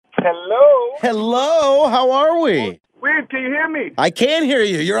Hello? Hello, how are we? Weird, can you hear me? I can hear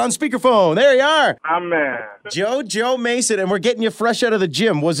you. You're on speakerphone. There you are. I'm Jojo Mason, and we're getting you fresh out of the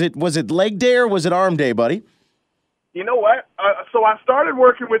gym. Was it leg day or was it arm day, buddy? You know what? So I started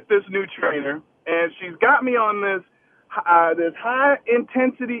working with this new trainer, and she's got me on this high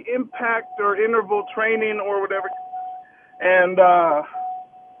intensity impact or interval training or whatever. And I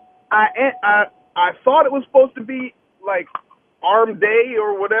thought it was supposed to be like arm day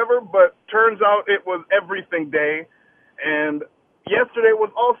or whatever, but turns out it was everything day. And yesterday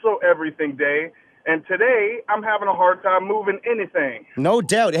was also everything day. And today I'm having a hard time moving anything. No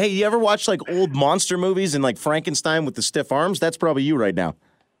doubt. Hey, you ever watch like old monster movies and like Frankenstein with the stiff arms? That's probably you right now.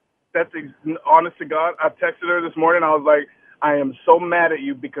 That's honest to God. I texted her this morning. I was like, I am so mad at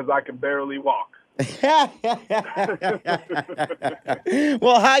you because I can barely walk.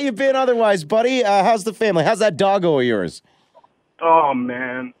 Well, how you been otherwise, buddy? How's the family? How's that doggo of yours? Oh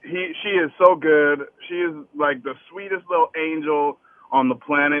man, she is so good. She is like the sweetest little angel on the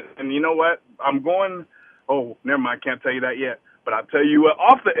planet. And you know what? I'm going. Oh, never mind. Can't tell you that yet. But I'll tell you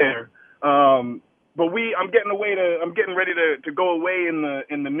off the air. But I'm getting ready to go away in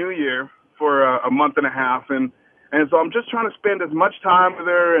the new year for a month and a half, and so I'm just trying to spend as much time with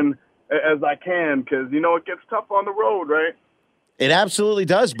her and as I can, because it gets tough on the road, right? It absolutely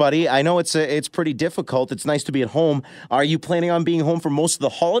does, buddy. I know it's pretty difficult. It's nice to be at home. Are you planning on being home for most of the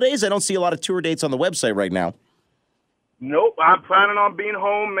holidays? I don't see a lot of tour dates on the website right now. Nope, I'm planning on being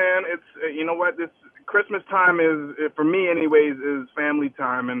home, man. It's you know what, this Christmas time is, for me anyways, is family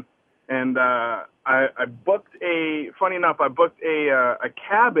time, and I booked a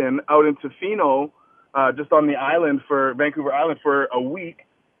cabin out in Tofino, just on the island for Vancouver Island for a week.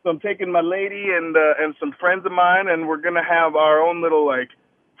 So I'm taking my lady and some friends of mine, and we're gonna have our own little like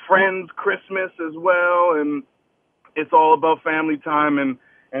friends Christmas as well, and it's all about family time and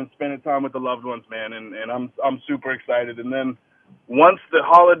spending time with the loved ones, man. And I'm super excited. And then once the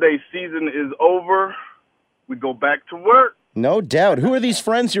holiday season is over, we go back to work. No doubt. Who are these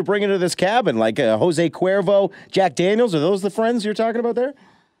friends you're bringing to this cabin? Like Jose Cuervo, Jack Daniels? Are those the friends you're talking about there?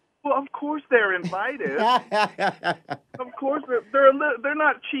 Well, of course they're invited. Of course they're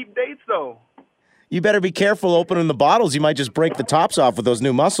not cheap dates though. You better be careful opening the bottles. You might just break the tops off with those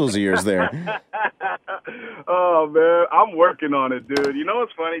new muscles of yours there. Oh man, I'm working on it, dude. You know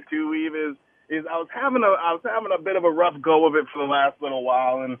what's funny too, Weave, is I was having a bit of a rough go of it for the last little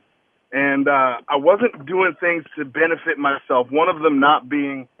while, and I wasn't doing things to benefit myself. One of them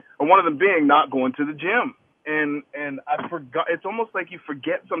being not going to the gym. And I forgot. It's almost like you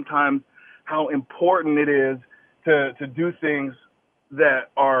forget sometimes how important it is to do things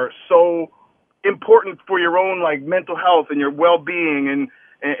that are so important for your own like mental health and your well-being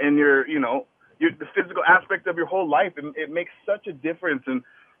and your the physical aspect of your whole life. And it makes such a difference. And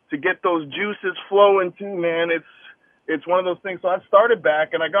to get those juices flowing too, man, it's one of those things. So I started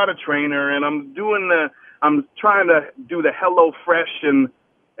back and I got a trainer, and I'm trying to do the Hello Fresh and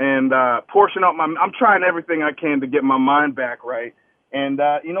portion out I'm trying everything I can to get my mind back right. And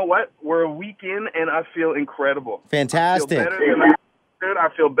you know what? We're a week in, and I feel incredible. Fantastic. I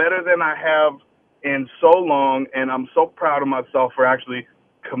feel better than I have in so long, and I'm so proud of myself for actually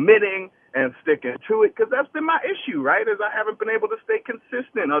committing and sticking to it, because that's been my issue, right? Is I haven't been able to stay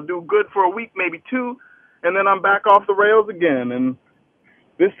consistent. I'll do good for a week, maybe two, and then I'm back off the rails again. And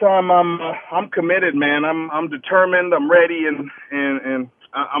this time I'm committed, man. I'm determined. I'm ready, and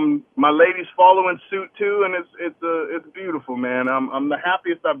my lady's following suit too, and it's beautiful, man. I'm the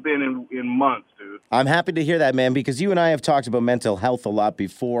happiest I've been in months, dude. I'm happy to hear that, man, because you and I have talked about mental health a lot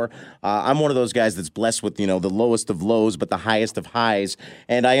before. I'm one of those guys that's blessed with the lowest of lows, but the highest of highs,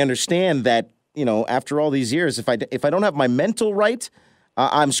 and I understand that after all these years, if I don't have my mental right,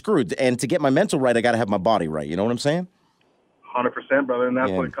 I'm screwed. And to get my mental right, I got to have my body right. You know what I'm saying? 100%, brother, and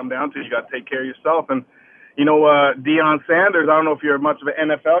that's what it comes down to. You got to take care of yourself. And Deion Sanders, I don't know if you're much of an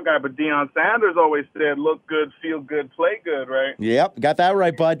NFL guy, but Deion Sanders always said, look good, feel good, play good, right? Yep, got that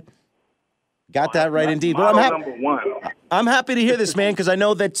right, bud. Got that right indeed. Well, I'm happy to hear this, man, because I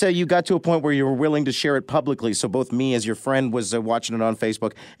know that you got to a point where you were willing to share it publicly. So both me as your friend was watching it on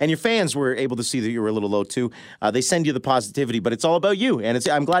Facebook, and your fans were able to see that you were a little low too. They send you the positivity, but it's all about you. And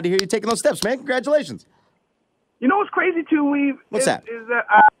I'm glad to hear you taking those steps, man. Congratulations. You know what's crazy too, Weave? What's that? Is that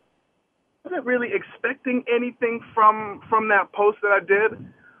I wasn't really expecting anything from that post that I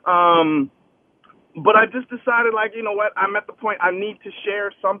did. But I just decided, like, you know what? I'm at the point I need to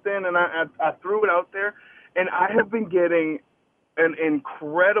share something, and I threw it out there. And I have been getting an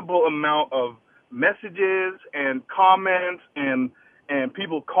incredible amount of messages and comments and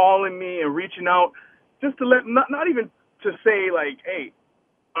people calling me and reaching out just to not even to say, like, hey,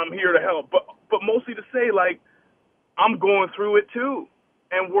 I'm here to help. But mostly to say, like, I'm going through it too.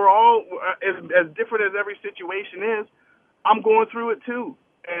 And we're all, as different as every situation is, I'm going through it too.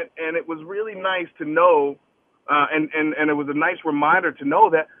 And it was really nice to know, and it was a nice reminder to know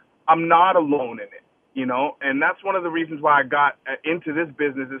that I'm not alone in it, you know? And that's one of the reasons why I got into this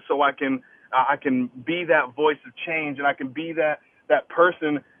business, is so I can be that voice of change, and I can be that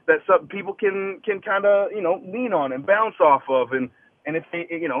person that some people can kind of, you know, lean on and bounce off of. And if they,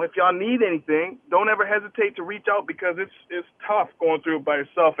 you know, if y'all need anything, don't ever hesitate to reach out, because it's tough going through it by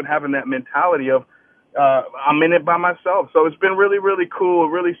yourself and having that mentality of, I'm in it by myself. So it's been really, really cool,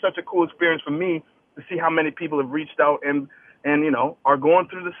 really such a cool experience for me to see how many people have reached out and you know, are going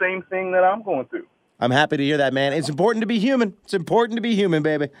through the same thing that I'm going through. I'm happy to hear that, man. It's important to be human. It's important to be human,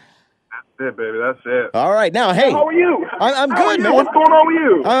 baby. That's it, baby. That's it. All right. Now, hey. How are you? I'm good, man. What's going on with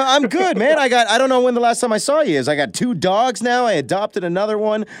you? I'm good, man. I don't know when the last time I saw you is. I got 2 dogs now. I adopted another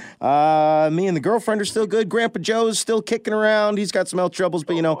one. Me and the girlfriend are still good. Grandpa Joe's still kicking around. He's got some health troubles,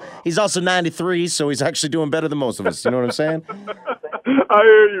 but, you know, he's also 93, so he's actually doing better than most of us. You know what I'm saying? I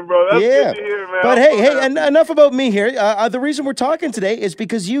hear you, bro. That's good to hear, man. But hey, enough about me here. The reason we're talking today is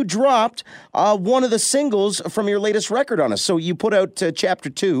because you dropped one of the singles from your latest record on us. So you put out Chapter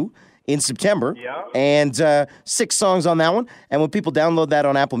 2 in September, and 6 songs on that one. And when people download that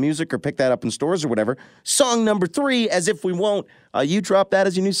on Apple Music or pick that up in stores or whatever, song number 3, As If We Won't, you dropped that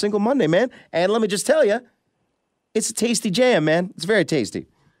as your new single Monday, man. And let me just tell you, it's a tasty jam, man. It's very tasty.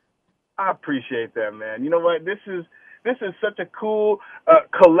 I appreciate that, man. You know what? This is such a cool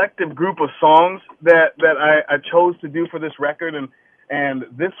collective group of songs that I chose to do for this record, and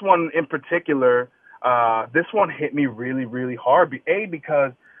this one in particular, this one hit me really, really hard.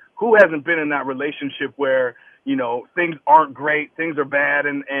 Because who hasn't been in that relationship where, you know, things aren't great, things are bad,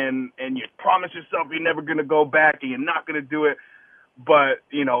 and you promise yourself you're never going to go back and you're not going to do it, but,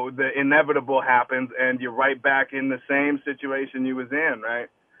 you know, the inevitable happens and you're right back in the same situation you was in, right?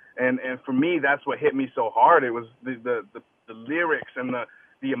 And for me, that's what hit me so hard. It was the lyrics and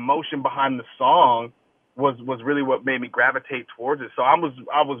the emotion behind the song was really what made me gravitate towards it. So I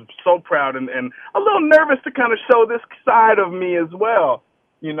was so proud and a little nervous to kind of show this side of me as well,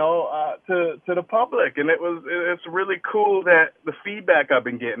 you know, to the public. And it's really cool that the feedback I've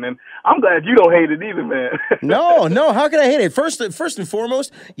been getting, and I'm glad you don't hate it either, man. No, how can I hate it? First and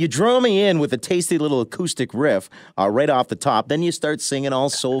foremost, you draw me in with a tasty little acoustic riff right off the top. Then you start singing all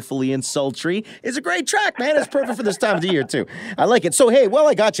soulfully and sultry. It's a great track, man. It's perfect for this time of the year, too. I like it. So, hey, well,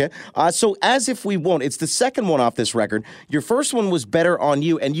 I got you. So, As If We Won't, it's the second one off this record. Your first one was Better on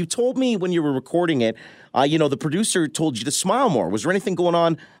You, and you told me when you were recording it, you know, the producer told you to smile more. Was there anything going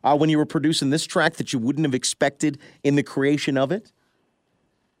on when you were producing this track that you wouldn't have expected in the creation of it?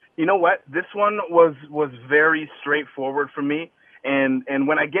 You know what? This one was very straightforward for me. And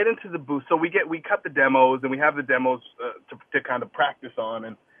when I get into the booth, so we cut the demos, and we have the demos to kind of practice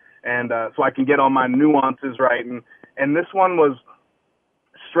on, and so I can get all my nuances right. And this one was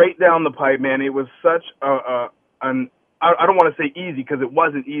straight down the pipe, man. It was such I don't want to say easy, because it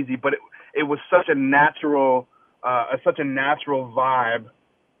wasn't easy, but it was such a natural vibe, such a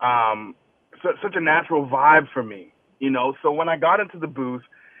natural vibe for me, you know. So when I got into the booth,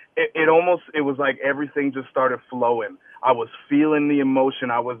 it was like everything just started flowing. I was feeling the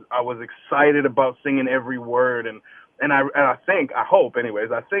emotion. I was excited about singing every word, and I hope,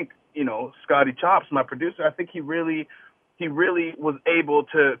 you know, Scotty Chops, my producer, I think he really was able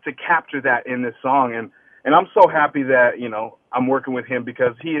to capture that in this song, and I'm so happy that, you know, I'm working with him,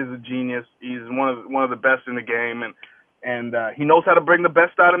 because he is a genius. He's one of the best in the game, and he knows how to bring the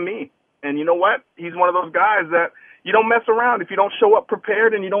best out of me. And you know what? He's one of those guys that you don't mess around. If you don't show up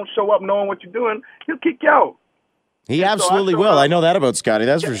prepared and you don't show up knowing what you're doing, he'll kick you out. He absolutely will. I know that about Scotty.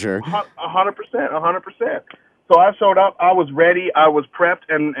 That's for sure. 100%. So I showed up. I was ready. I was prepped,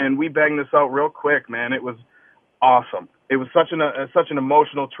 and we banged this out real quick, man. It was awesome. It was such an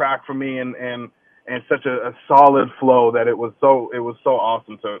emotional track for me, and such a solid flow that it was so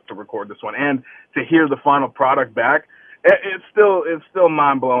awesome to record this one, and to hear the final product back. It's still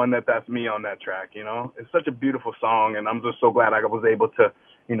mind blowing that that's me on that track. You know, it's such a beautiful song, and I'm just so glad I was able to,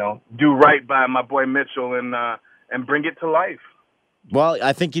 you know, do right by my boy Mitchell and bring it to life. Well,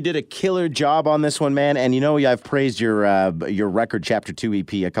 I think you did a killer job on this one, man. And you know, I've praised your record Chapter 2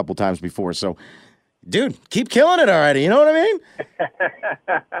 EP a couple times before, so. Dude, keep killing it already. You know what I mean?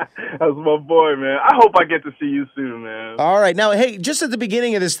 That's my boy, man. I hope I get to see you soon, man. All right. Now, hey, just at the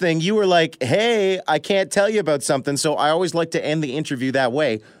beginning of this thing, you were like, hey, I can't tell you about something. So I always like to end the interview that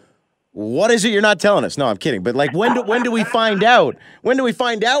way. What is it you're not telling us? No, I'm kidding. But like, when do we find out? When do we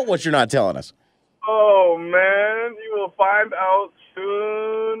find out what you're not telling us? Oh, man. You will find out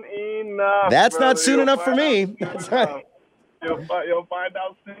Soon enough. That's brother. not soon You'll enough for find me. out soon enough. You'll find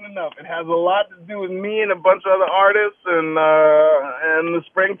out soon enough. It has a lot to do with me and a bunch of other artists and the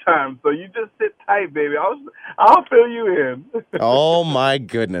springtime. So you just sit tight, baby. I'll fill you in. Oh, my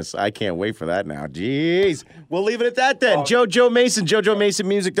goodness. I can't wait for that now. Jeez. We'll leave it at that then. Jojo Mason,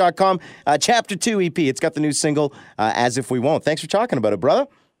 JojoMasonMusic.com. Chapter 2 EP. It's got the new single, As If We Won't. Thanks for talking about it, brother.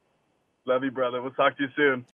 Love you, brother. We'll talk to you soon.